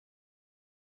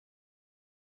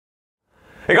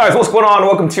Hey guys, what's going on?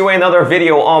 Welcome to another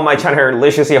video on my channel,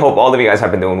 Hairliciously. I hope all of you guys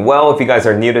have been doing well. If you guys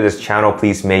are new to this channel,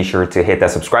 please make sure to hit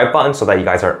that subscribe button so that you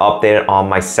guys are updated on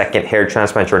my second hair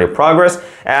transplant journey progress,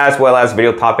 as well as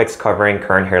video topics covering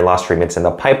current hair loss treatments in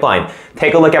the pipeline.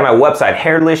 Take a look at my website,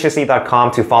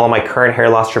 HAIRLICIOUSLY.com, to follow my current hair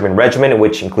loss treatment regimen,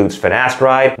 which includes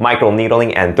finasteride,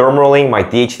 microneedling, and derm rolling, my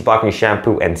DHT blocking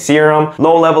shampoo and serum,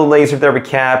 low-level laser therapy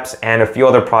caps, and a few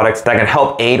other products that can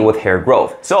help aid with hair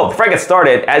growth. So before I get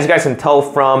started, as you guys can tell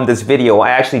from this video, I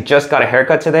actually just got a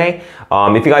haircut today.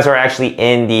 If you guys are actually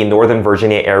in the Northern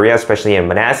Virginia area, especially in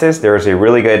Manassas, there's a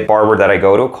really good barber that I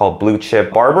go to called Blue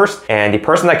Chip Barbers. And the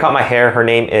person that cut my hair, her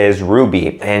name is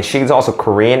Ruby, and she's also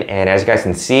Korean. And as you guys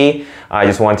can see, I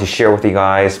just wanted to share with you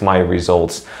guys my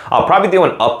results. I'll probably do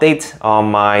an update on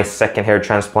my second hair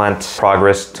transplant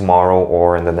progress tomorrow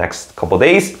or in the next couple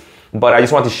days. But I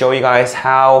just want to show you guys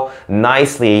how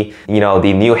nicely,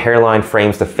 the new hairline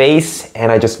frames the face. And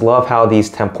I just love how these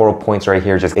temporal points right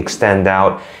here just extend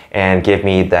out and give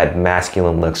me that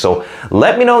masculine look. So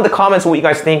let me know in the comments what you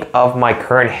guys think of my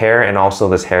current hair and also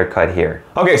this haircut here.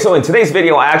 Okay, so in today's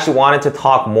video, I actually wanted to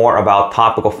talk more about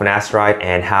topical finasteride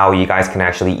and how you guys can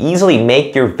actually easily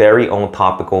make your very own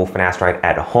topical finasteride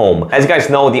at home. As you guys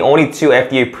know, the only two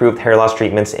FDA-approved hair loss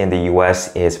treatments in the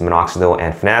US is Minoxidil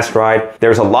and finasteride.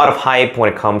 There's a lot of hype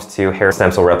when it comes to hair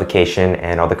stem cell replication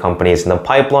and other companies in the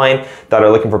pipeline that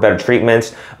are looking for better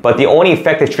treatments. But the only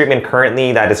effective treatment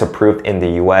currently that is approved in the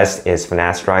US is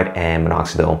finasteride and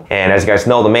minoxidil. And as you guys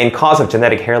know, the main cause of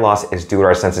genetic hair loss is due to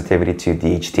our sensitivity to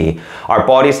DHT. Our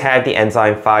bodies have the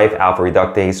enzyme 5-alpha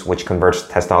reductase, which converts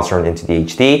testosterone into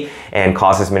DHT and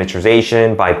causes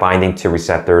miniaturization by binding to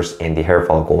receptors in the hair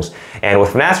follicles. And with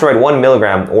finasteride 1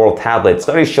 milligram oral tablet,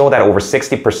 studies show that over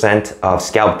 60% of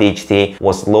scalp DHT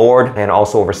was lowered and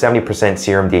also over 70%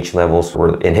 serum DHT levels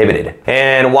were inhibited.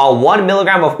 And while 1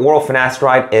 milligram of oral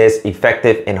finasteride is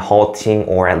effective in halting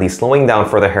or at least slowing down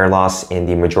further hair loss in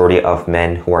the majority of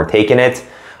men who are taking it,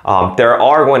 there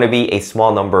are going to be a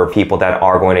small number of people that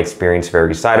are going to experience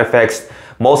various side effects.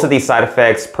 Most of these side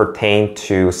effects pertain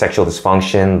to sexual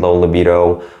dysfunction, low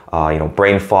libido,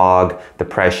 brain fog,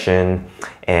 depression,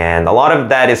 and a lot of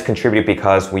that is contributed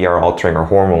because we are altering our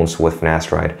hormones with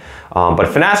finasteride. But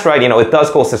finasteride, it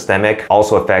does go systemic,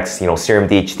 also affects, serum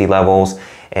DHT levels,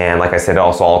 and like I said, it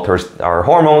also alters our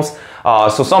hormones.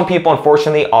 So some people,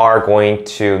 unfortunately, are going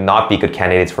to not be good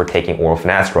candidates for taking oral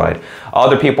finasteride.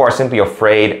 Other people are simply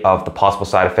afraid of the possible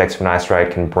side effects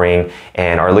finasteride can bring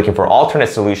and are looking for alternate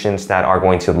solutions that are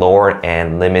going to lower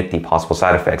and limit the possible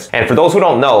side effects. And for those who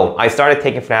don't know, I started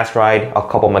taking finasteride a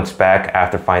couple months back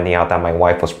after finding out that my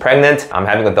wife was pregnant. I'm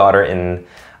having a daughter in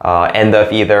end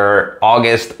of either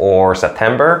August or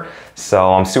September.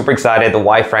 So I'm super excited. The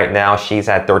wife right now, she's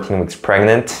at 13 weeks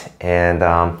pregnant. And,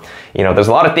 there's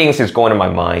a lot of things just going in my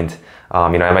mind.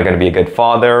 Am I going to be a good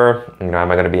father?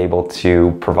 Am I going to be able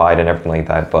to provide and everything like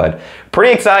that? But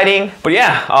pretty exciting. But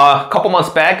yeah, a couple months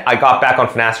back, I got back on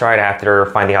finasteride after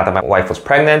finding out that my wife was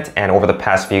pregnant. And over the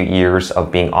past few years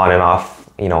of being on and off,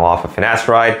 off of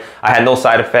finasteride, I had no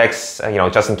side effects,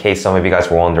 just in case some of you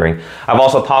guys were wondering. I've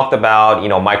also talked about,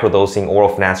 microdosing oral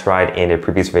finasteride in a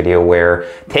previous video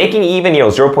where taking even,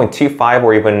 0.25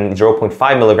 or even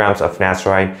 0.5 milligrams of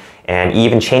finasteride and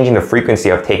even changing the frequency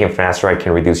of taking finasteride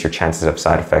can reduce your chances of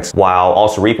side effects while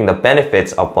also reaping the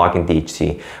benefits of blocking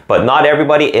DHT. But not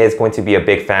everybody is going to be a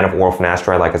big fan of oral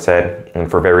finasteride, like I said, and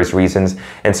for various reasons.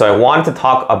 And so I wanted to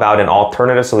talk about an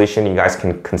alternative solution you guys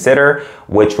can consider,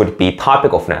 which would be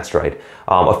topical finasteride.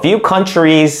 A few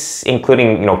countries,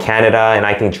 including Canada and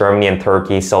I think Germany and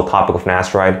Turkey, sell topical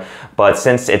finasteride, but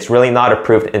since it's really not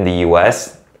approved in the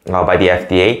US, by the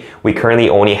FDA, we currently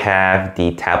only have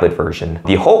the tablet version.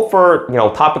 The hope for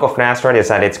topical finasteride is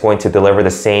that it's going to deliver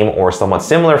the same or somewhat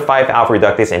similar 5-alpha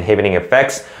reductase inhibiting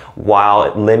effects while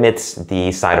it limits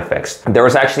the side effects. There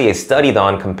was actually a study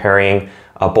done comparing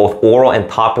both oral and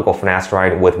topical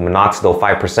finasteride with minoxidil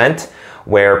 5%,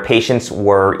 where patients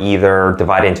were either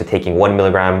divided into taking 1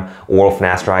 milligram oral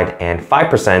finasteride and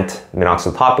 5%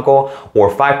 minoxidil topical,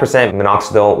 or 5%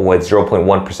 minoxidil with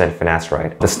 0.1%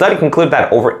 finasteride. The study concluded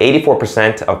that over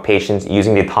 84% of patients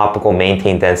using the topical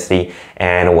maintained density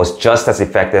and was just as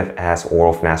effective as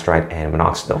oral finasteride and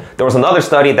minoxidil. There was another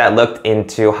study that looked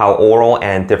into how oral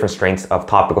and different strengths of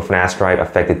topical finasteride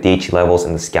affected DHT levels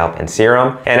in the scalp and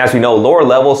serum. And as we know, lower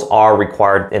levels are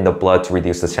required in the blood to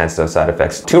reduce the chances of side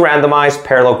effects. 2 randomized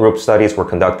parallel group studies were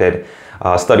conducted.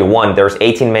 Study 1, there's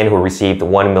 18 men who received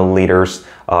 1 milliliters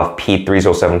of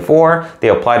P3074. They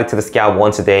applied it to the scalp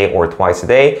once a day or twice a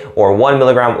day, or 1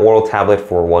 milligram oral tablet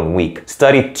for 1 week.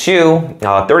 Study 2,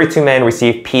 32 men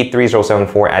received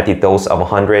P3074 at the dose of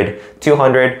 100,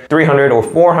 200, 300, or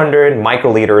 400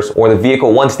 microliters, or the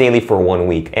vehicle once daily for 1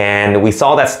 week. And we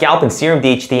saw that scalp and serum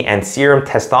DHT and serum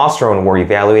testosterone were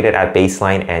evaluated at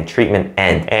baseline and treatment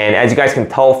end. And as you guys can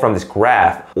tell from this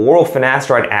graph, oral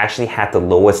finasteride actually had the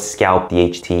lowest scalp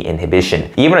DHT inhibition.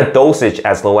 Even a dosage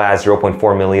as low as 0.4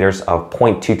 milliliters of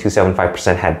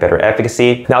 0.2275% had better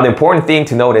efficacy. Now, the important thing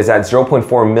to note is that 0.4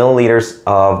 milliliters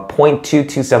of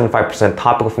 0.2275%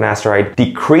 topical finasteride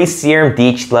decreased serum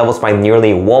DHT levels by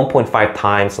nearly 1.5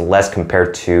 times less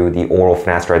compared to the oral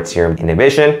finasteride serum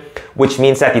inhibition, which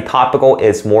means that the topical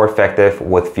is more effective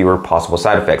with fewer possible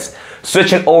side effects.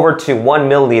 Switching over to 1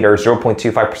 milliliter,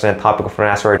 0.25% topical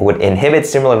finasteride would inhibit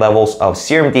similar levels of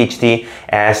serum DHT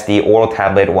as the oral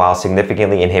tablet while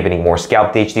significantly inhibiting more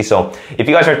scalp DHT. So if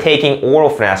you guys are taking oral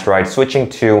finasteride, switching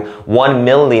to 1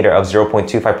 milliliter of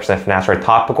 0.25% finasteride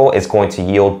topical is going to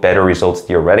yield better results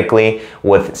theoretically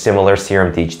with similar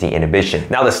serum DHT inhibition.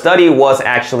 Now, the study was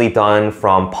actually done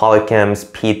from Polychem's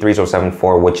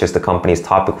P3074, which is the company's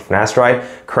topical finasteride,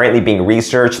 currently being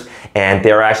researched, and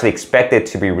they're actually expected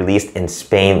to be released in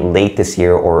Spain late this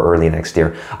year or early next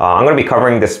year. I'm going to be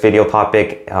covering this video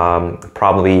topic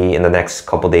probably in the next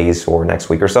couple days or next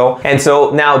week or so. And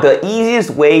so now the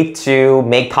easiest way to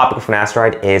make topical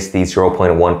finasteride is the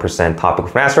 0.1% topical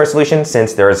finasteride solution,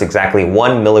 since there is exactly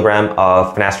 1 milligram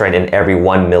of finasteride in every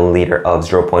 1 milliliter of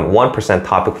 0.1%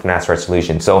 topical finasteride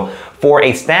solution. So for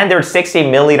a standard 60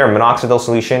 milliliter minoxidil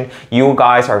solution, you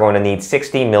guys are going to need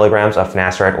 60 milligrams of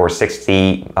finasteride, or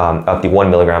 60 of the 1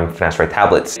 milligram finasteride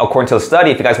tablets. According to the study,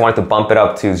 if you guys wanted to bump it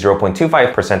up to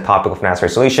 0.25% topical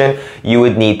finasteride solution, you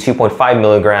would need 2.5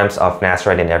 milligrams of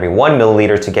finasteride in every 1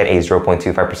 milliliter to get a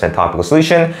 0.25% topical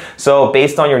solution. So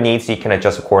based on your needs, you can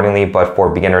adjust accordingly, but for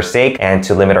beginner's sake and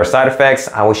to limit our side effects,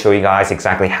 I will show you guys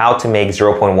exactly how to make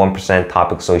 0.1%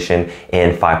 topical solution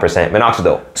in 5%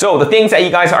 minoxidil. So the things that you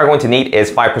guys are going to need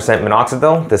is 5%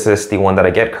 minoxidil. This is the one that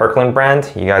I get, Kirkland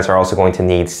brand. You guys are also going to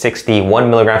need 61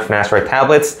 milligram finasteride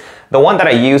tablets. The one that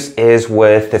I use is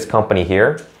with this company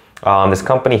here. This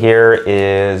company here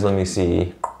is, let me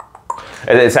see,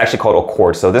 it's actually called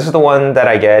Accord. So this is the one that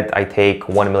I get. I take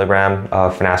 1 milligram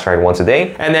of finasteride once a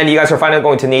day. And then you guys are finally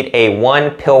going to need a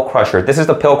 1 pill crusher. This is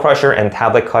the pill crusher and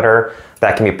tablet cutter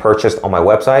that can be purchased on my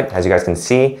website. As you guys can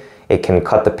see, it can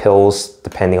cut the pills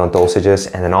depending on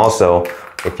dosages. And then also,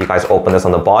 if you guys open this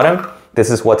on the bottom, this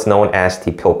is what's known as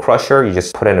the pill crusher. You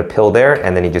just put in a pill there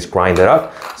and then you just grind it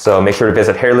up. So make sure to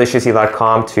visit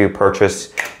hairliciously.com to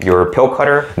purchase your pill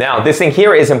cutter. Now, this thing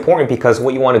here is important because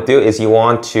what you want to do is you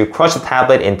want to crush the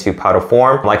tablet into powder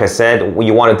form. Like I said,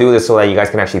 you want to do this so that you guys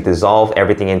can actually dissolve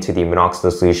everything into the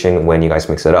minoxidil solution when you guys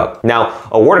mix it up. Now,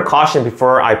 a word of caution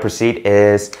before I proceed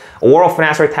is oral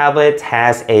finasteride tablet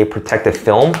has a protective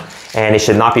film, and it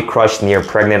should not be crushed near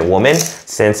pregnant women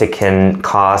since it can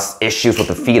cause issues with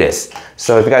the fetus.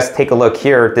 So if you guys take a look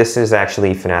here, this is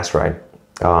actually finasteride.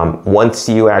 Once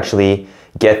you actually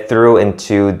get through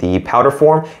into the powder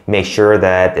form, make sure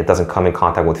that it doesn't come in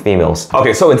contact with females.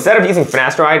 Okay, so instead of using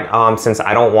finasteride, since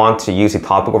I don't want to use a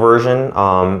topical version,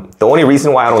 the only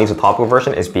reason why I don't use a topical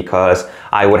version is because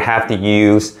I would have to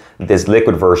use this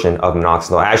liquid version of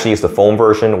minoxidil. I actually use the foam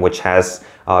version, which has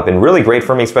been really great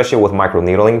for me, especially with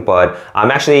microneedling, but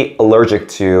I'm actually allergic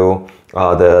to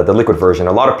the liquid version.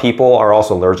 A lot of people are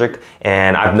also allergic,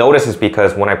 and I've noticed this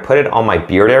because when I put it on my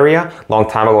beard area, long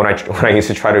time ago when I used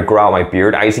to try to grow out my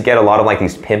beard, I used to get a lot of like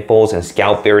these pimples and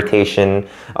scalp irritation,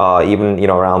 even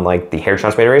around like the hair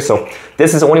transplant area. So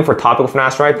this is only for topical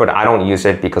finasteride, but I don't use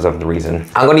it because of the reason.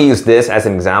 I'm going to use this as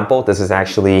an example. This is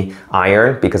actually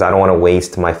iron because I don't want to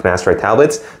waste my finasteride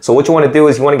tablets. So what you want to do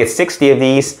is you want to get 60 of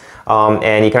these,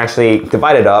 and you can actually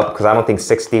divide it up because I don't think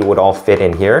 60 would all fit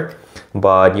in here.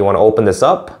 But you want to open this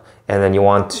up and then you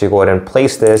want to go ahead and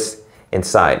place this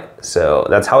inside. So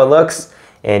that's how it looks.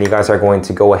 And you guys are going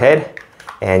to go ahead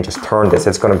and just turn this.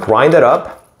 It's going to grind it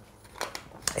up.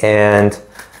 And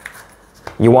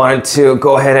you want it to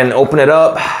go ahead and open it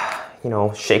up,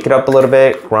 shake it up a little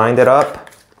bit, grind it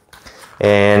up.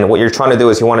 And what you're trying to do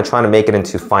is you want to try to make it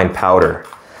into fine powder.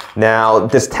 Now,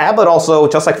 this tablet also,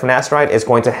 just like finasteride, is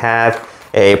going to have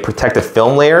a protective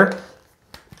film layer.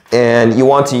 And you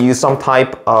want to use some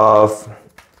type of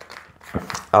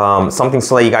something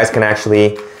so that you guys can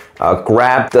actually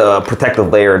grab the protective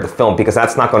layer of the film, because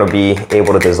that's not going to be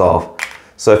able to dissolve.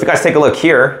 So if you guys take a look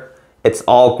here, it's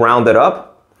all grounded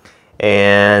up,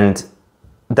 and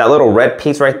that little red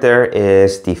piece right there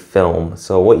is the film.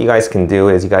 So what you guys can do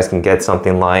is you guys can get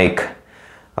something like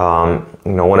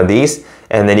one of these,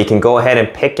 and then you can go ahead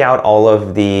and pick out all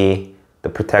of the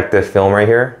protective film right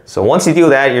here. So once you do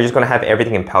that, you're just gonna have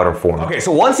everything in powder form. Okay,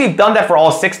 so once you've done that for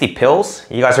all 60 pills,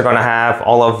 you guys are gonna have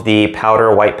all of the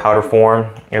powder, white powder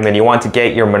form, and then you want to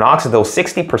get your minoxidil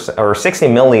 60% or 60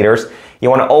 milliliters.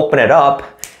 You wanna open it up,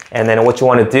 and then what you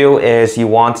wanna do is you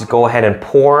want to go ahead and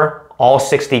pour all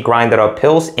 60 grinded up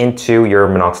pills into your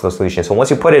minoxidil solution. So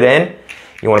once you put it in,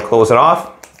 you wanna close it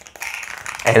off,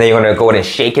 and then you're gonna go ahead and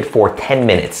shake it for 10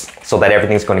 minutes so that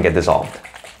everything's gonna get dissolved.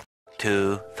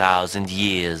 2,000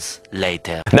 years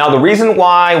later. Now, the reason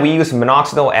why we use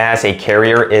minoxidil as a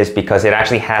carrier is because it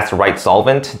actually has the right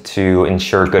solvent to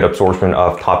ensure good absorption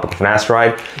of topical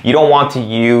finasteride. You don't want to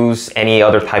use any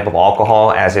other type of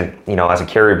alcohol as a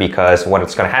carrier, because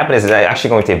what's going to happen is it's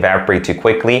actually going to evaporate too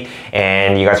quickly,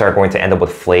 and you guys are going to end up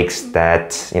with flakes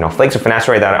that, flakes of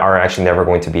finasteride that are actually never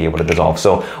going to be able to dissolve.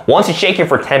 So once you shake it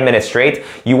for 10 minutes straight,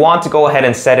 you want to go ahead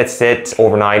and sit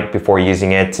overnight before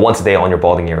using it once a day on your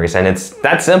balding areas. And it's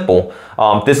that simple.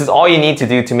 This is all you need to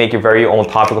do to make your very own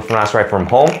topical finasteride from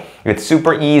home. It's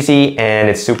super easy and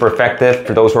it's super effective.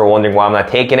 For those who are wondering why I'm not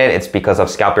taking it, it's because of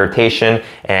scalp irritation,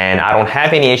 and I don't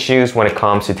have any issues when it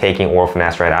comes to taking oral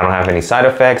finasteride. I don't have any side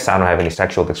effects, I don't have any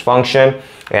sexual dysfunction,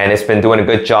 and it's been doing a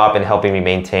good job in helping me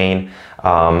maintain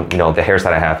the hairs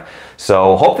that I have.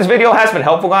 So hope this video has been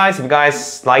helpful, guys. If you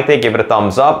guys liked it, give it a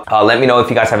thumbs up. Let me know if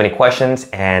you guys have any questions,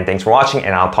 and thanks for watching,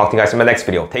 and I'll talk to you guys in my next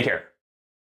video. Take care.